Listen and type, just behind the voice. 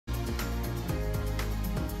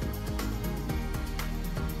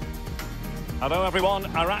Hello everyone,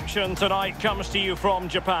 our action tonight comes to you from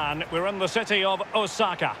Japan. We're in the city of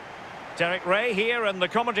Osaka. Derek Ray here in the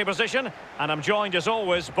commentary position, and I'm joined as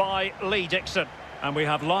always by Lee Dixon. And we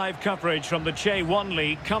have live coverage from the J1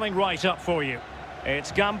 League coming right up for you.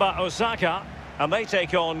 It's Gamba Osaka, and they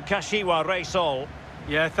take on Kashiwa Reysol.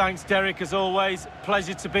 Yeah, thanks Derek, as always.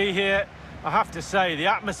 Pleasure to be here. I have to say, the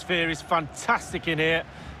atmosphere is fantastic in here,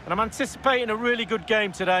 and I'm anticipating a really good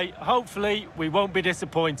game today. Hopefully, we won't be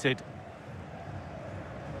disappointed.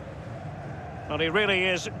 Well, he really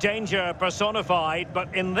is danger personified,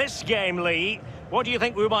 but in this game, Lee, what do you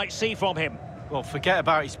think we might see from him? Well, forget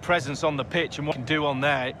about his presence on the pitch and what he can do on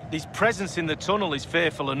there. His presence in the tunnel is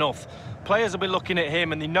fearful enough. Players will be looking at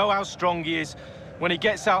him and they know how strong he is. When he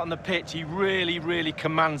gets out on the pitch, he really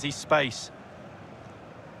commands his space.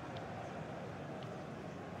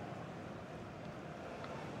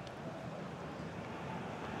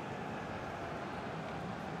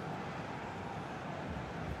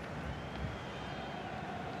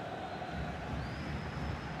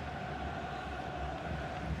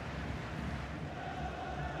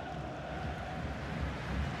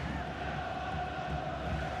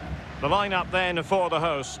 The lineup then for the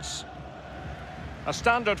hosts. A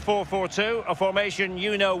standard 4-4-2, a formation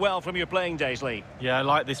you know well from your playing days, Lee. Yeah, I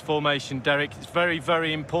like this formation, Derek. It's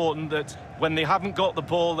very important that when they haven't got the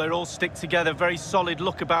ball, they all stick together. Very solid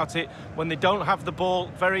look about it. When they don't have the ball,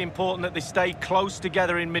 very important that they stay close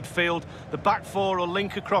together in midfield. The back four will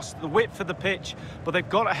link across the width of the pitch, but they've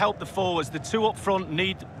got to help the forwards. The two up front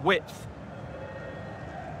need width.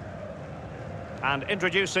 And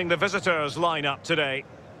introducing the visitors lineup today.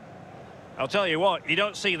 I'll tell you what, you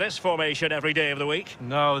don't see this formation every day of the week.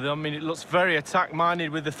 No, I mean, it looks very attack-minded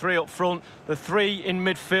with the three up front, the three in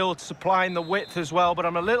midfield supplying the width as well, but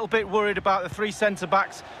I'm a little bit worried about the three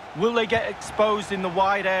centre-backs. Will they get exposed in the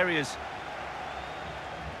wide areas?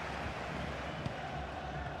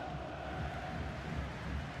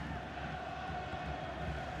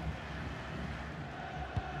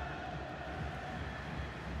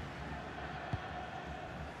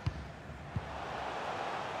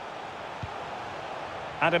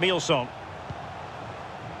 And Emilson.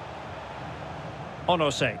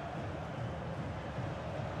 Onose.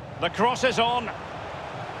 The cross is on.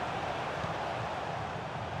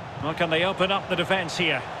 Well, can they open up the defence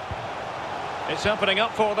here? It's opening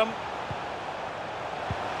up for them.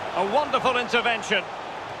 A wonderful intervention.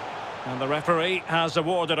 And the referee has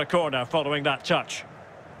awarded a corner following that touch.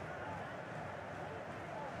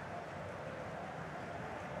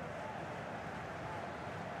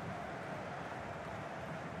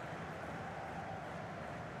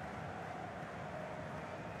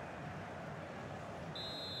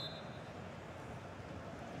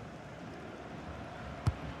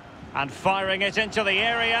 And firing it into the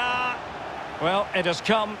area. Well, it has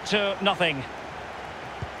come to nothing.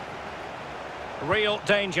 Real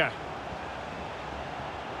danger.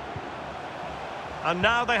 And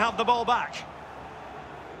now they have the ball back.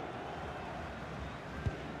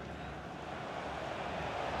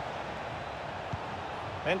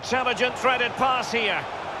 Intelligent threaded pass here.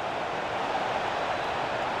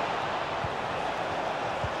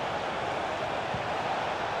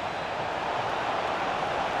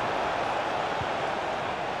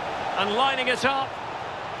 And lining it up.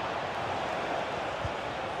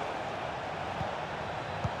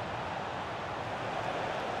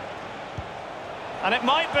 And it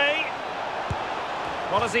might be.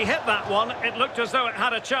 Well, as he hit that one, it looked as though it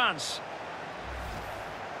had a chance.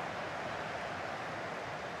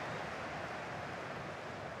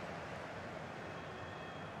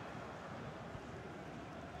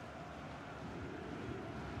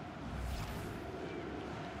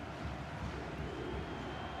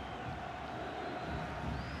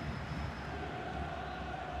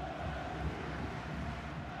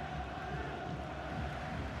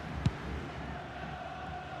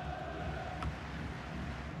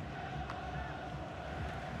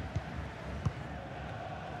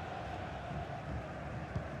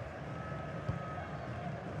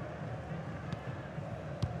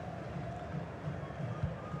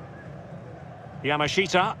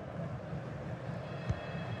 Yamashita.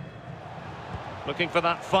 Looking for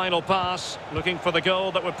that final pass, looking for the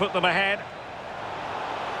goal that would put them ahead.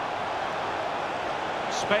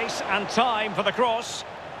 Space and time for the cross.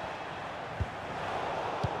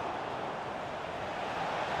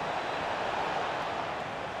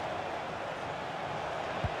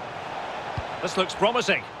 This looks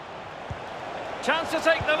promising. Chance to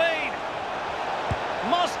take the lead.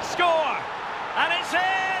 Must score. And it's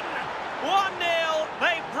in! 1-0.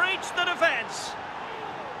 They breached the defence.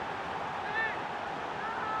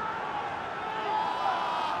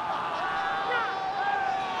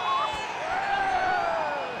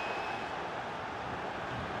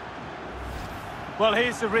 Well,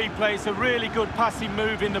 here's the replay. It's a really good passing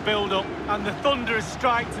move in the build-up, and the thunderous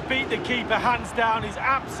strike to beat the keeper hands down is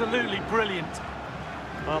absolutely brilliant.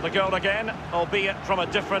 Well, the goal again, albeit from a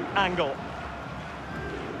different angle.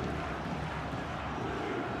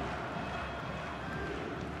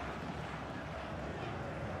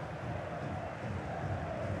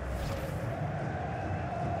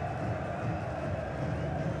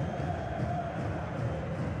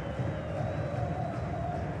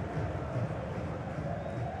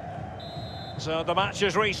 So the match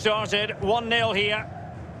has restarted, 1-0 here.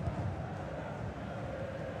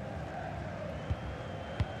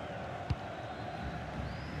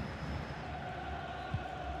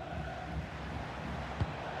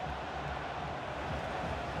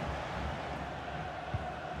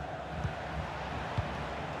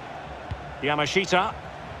 Yamashita.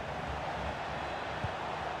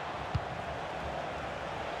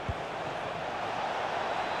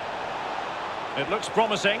 It looks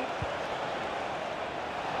promising.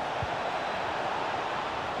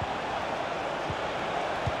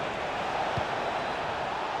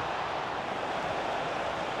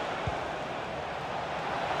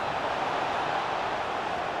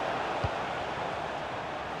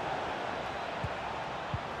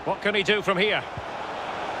 What can he do from here?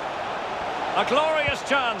 A glorious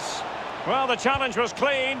chance. Well, the challenge was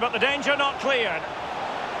clean, but the danger not cleared.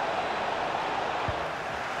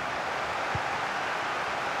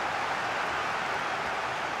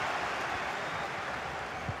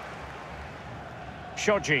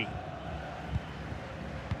 Shoji.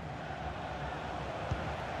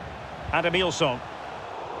 And Emilson.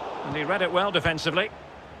 And he read it well defensively.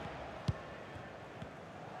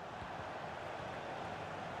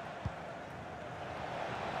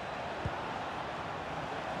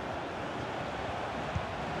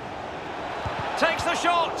 Takes the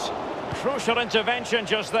shot. Crucial intervention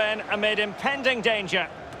just then amid impending danger.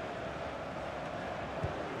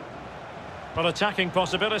 Well, attacking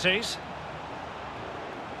possibilities.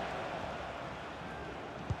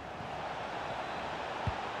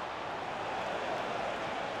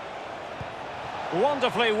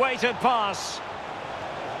 Wonderfully weighted pass.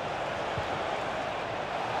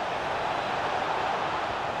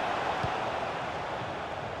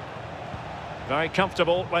 Very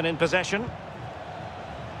comfortable when in possession.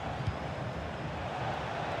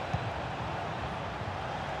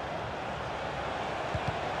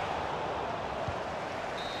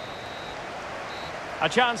 A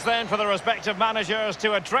chance then for the respective managers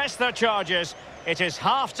to address their charges. It is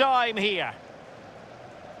half-time here.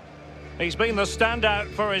 He's been the standout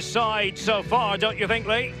for his side so far, don't you think,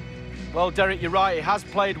 Lee? Well, Derek, you're right. He has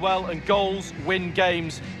played well, and goals win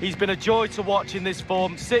games. He's been a joy to watch in this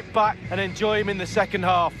form. Sit back and enjoy him in the second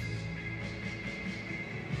half.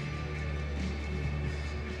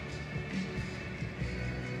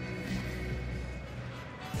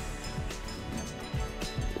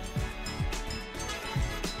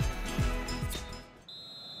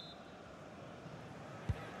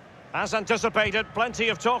 As anticipated, plenty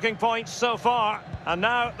of talking points so far. And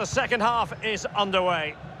now the second half is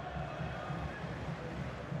underway.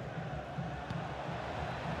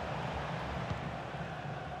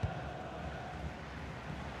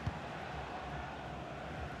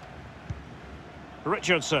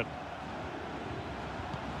 Richardson.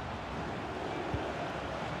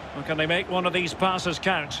 Well, can they make one of these passes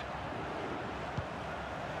count?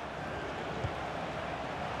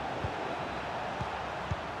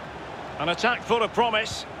 An attack full of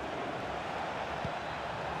promise.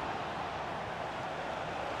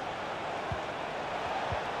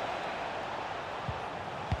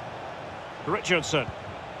 Richardson.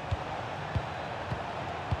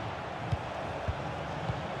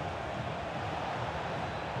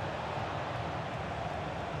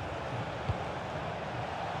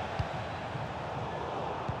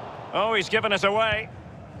 Oh, he's given it away.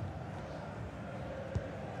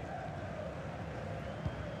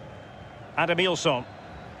 And Emilson.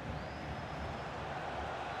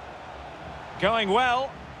 Going well.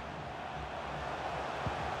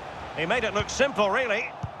 He made it look simple, really.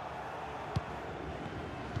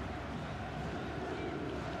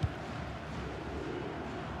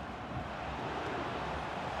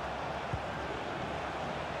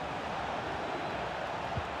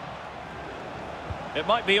 It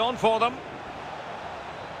might be on for them.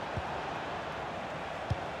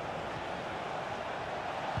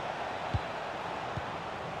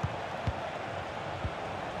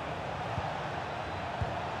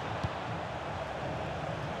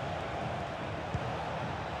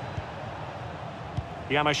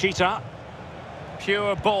 Yamashita.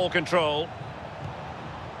 Pure ball control.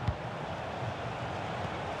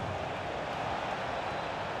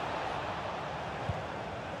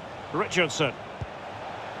 Richardson.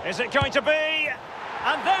 Is it going to be?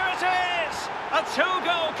 And there it is! A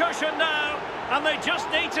two-goal cushion now, and they just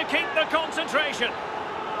need to keep the concentration.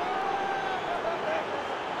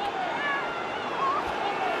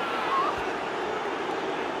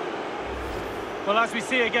 Well, as we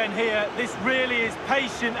see again here, this really is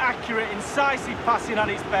patient, accurate, incisive passing at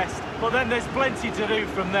its best. But then there's plenty to do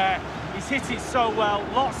from there. He's hit it so well,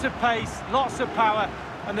 lots of pace, lots of power,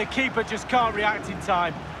 and the keeper just can't react in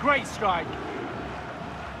time. Great strike.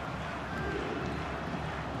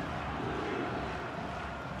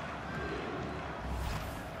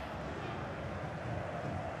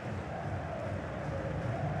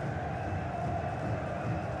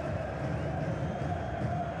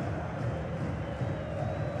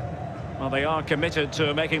 Well, they are committed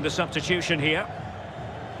to making the substitution here.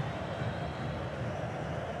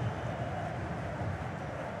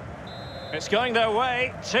 It's going their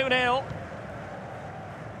way, 2-0.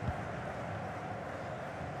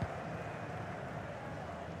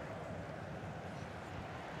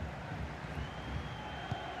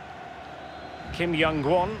 Kim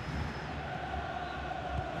Young-won.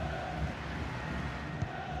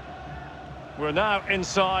 We're now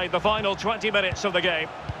inside the final 20 minutes of the game.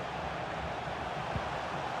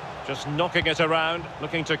 Just knocking it around,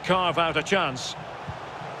 looking to carve out a chance.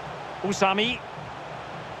 Usami.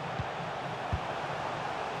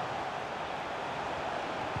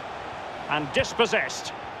 And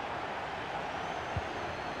dispossessed.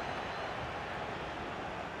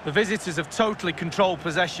 The visitors have totally controlled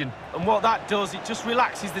possession, and what that does, it just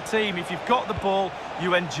relaxes the team. If you've got the ball,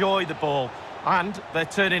 you enjoy the ball, and they're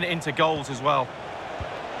turning it into goals as well.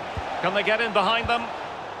 Can they get in behind them?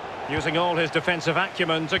 Using all his defensive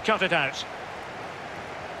acumen to cut it out.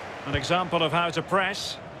 An example of how to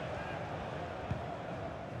press.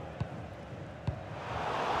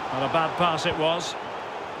 Not a bad pass it was.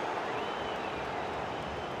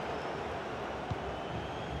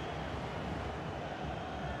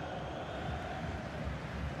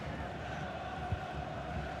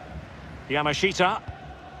 Yamashita.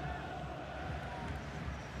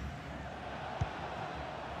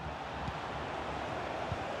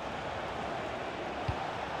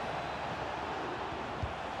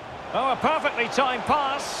 Oh, a perfectly timed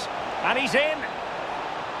pass, and he's in.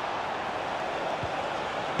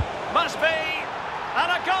 Must be,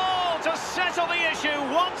 and a goal to settle the issue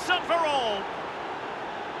once and for all.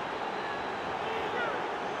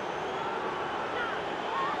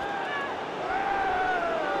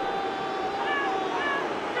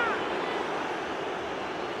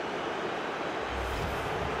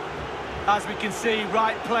 As we can see,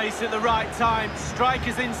 right place at the right time.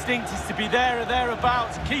 Striker's instinct is to be there or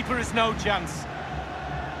thereabouts. Keeper has no chance.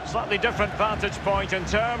 Slightly different vantage point in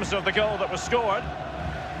terms of the goal that was scored.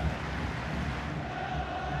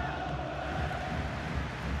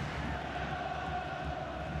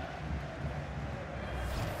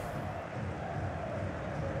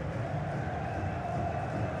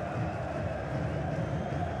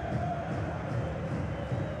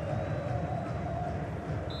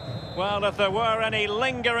 Well, if there were any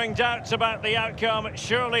lingering doubts about the outcome,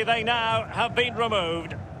 surely they now have been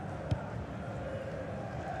removed.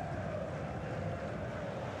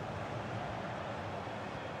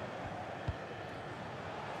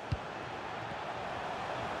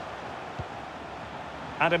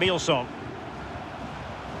 And Emilson.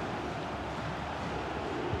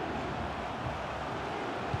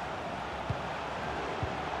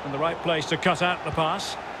 In the right place to cut out the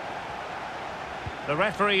pass. The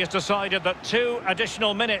referee has decided that 2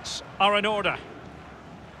 additional minutes are in order.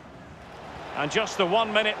 And just the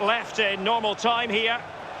 1 minute left in normal time here.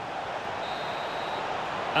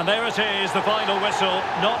 And there it is, the final whistle.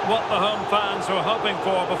 Not what the home fans were hoping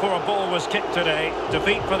for before a ball was kicked today.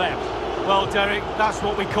 Defeat for them. Well, Derek, that's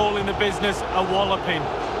what we call in the business a walloping.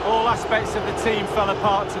 All aspects of the team fell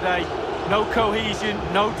apart today. No cohesion,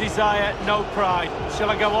 no desire, no pride.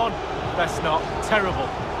 Shall I go on? Best not. Terrible.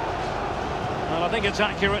 Well, I think it's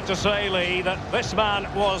accurate to say, Lee, that this man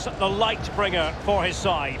was the light bringer for his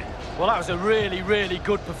side. Well, that was a really, really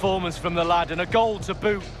good performance from the lad, and a goal to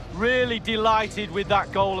boot. Really delighted with that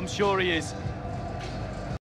goal, I'm sure he is.